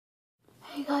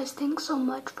Hey guys, thanks so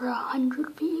much for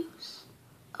 100 views.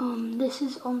 This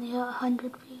is only a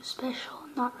 100 view special,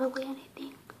 not really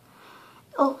anything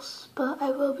else, but I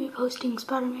will be posting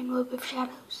Spider-Man Web of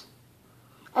Shadows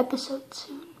episode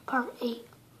soon, part 8.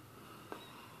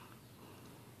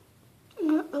 I'm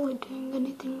not really doing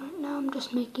anything right now, I'm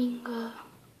just making a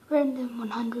random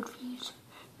 100 views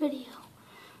video.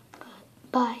 But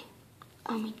bye.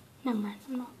 Never mind,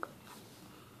 I'm not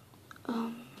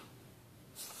gonna.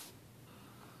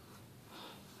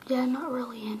 Yeah, not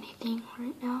really anything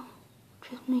right now.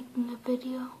 Just making a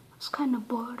video. I was kind of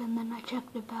bored, and then I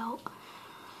checked about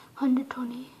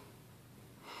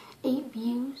 128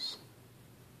 views.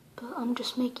 But I'm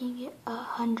just making it a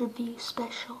 100 view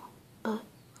special. But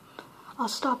I'll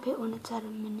stop it when it's at a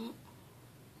minute.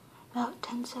 About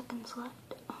 10 seconds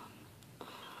left.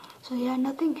 So yeah,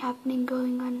 nothing happening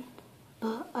going on.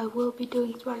 But I will be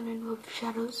doing Spider-Man Web of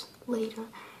Shadows later.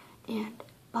 And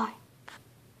bye.